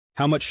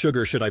How much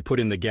sugar should I put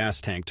in the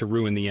gas tank to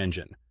ruin the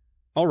engine?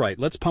 Alright,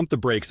 let's pump the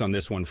brakes on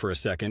this one for a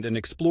second and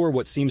explore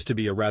what seems to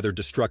be a rather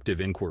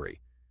destructive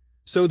inquiry.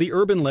 So the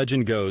urban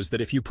legend goes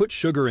that if you put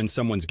sugar in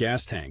someone's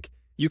gas tank,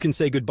 you can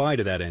say goodbye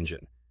to that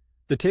engine.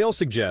 The tale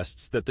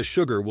suggests that the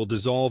sugar will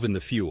dissolve in the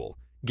fuel,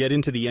 get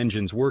into the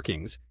engine's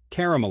workings,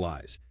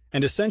 caramelize,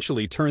 and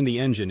essentially turn the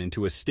engine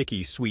into a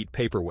sticky, sweet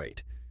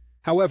paperweight.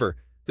 However,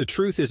 the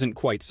truth isn't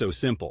quite so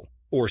simple,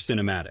 or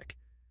cinematic.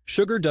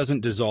 Sugar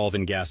doesn't dissolve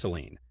in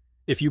gasoline.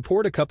 If you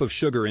poured a cup of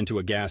sugar into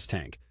a gas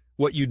tank,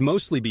 what you'd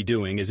mostly be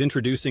doing is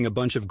introducing a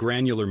bunch of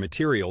granular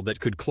material that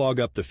could clog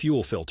up the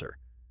fuel filter.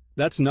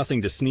 That's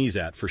nothing to sneeze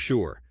at for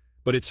sure,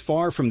 but it's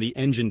far from the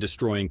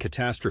engine-destroying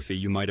catastrophe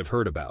you might have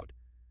heard about.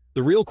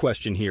 The real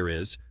question here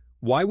is,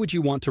 why would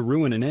you want to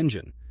ruin an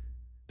engine?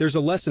 There's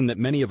a lesson that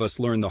many of us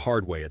learn the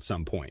hard way at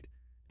some point.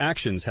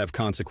 Actions have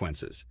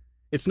consequences.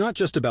 It's not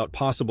just about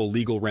possible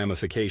legal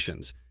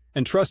ramifications,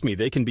 and trust me,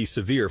 they can be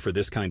severe for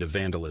this kind of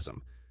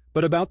vandalism,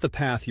 but about the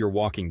path you're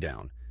walking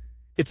down.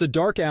 It's a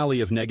dark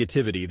alley of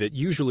negativity that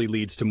usually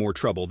leads to more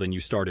trouble than you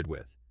started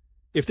with.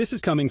 If this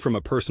is coming from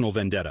a personal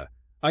vendetta,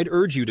 I'd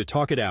urge you to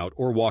talk it out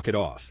or walk it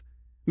off.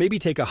 Maybe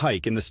take a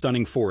hike in the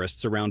stunning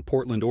forests around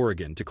Portland,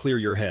 Oregon to clear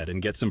your head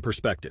and get some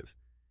perspective.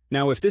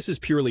 Now, if this is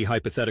purely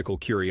hypothetical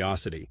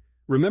curiosity,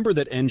 remember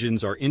that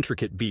engines are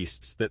intricate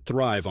beasts that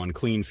thrive on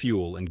clean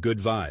fuel and good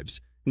vibes,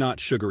 not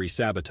sugary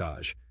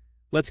sabotage.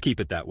 Let's keep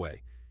it that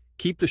way.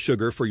 Keep the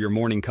sugar for your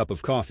morning cup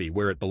of coffee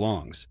where it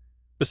belongs.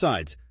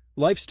 Besides,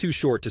 life's too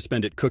short to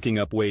spend it cooking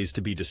up ways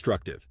to be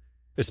destructive,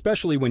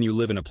 especially when you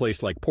live in a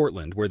place like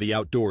Portland where the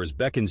outdoors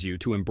beckons you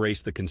to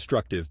embrace the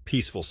constructive,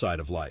 peaceful side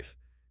of life.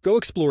 Go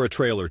explore a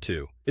trail or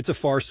two. It's a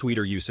far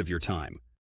sweeter use of your time.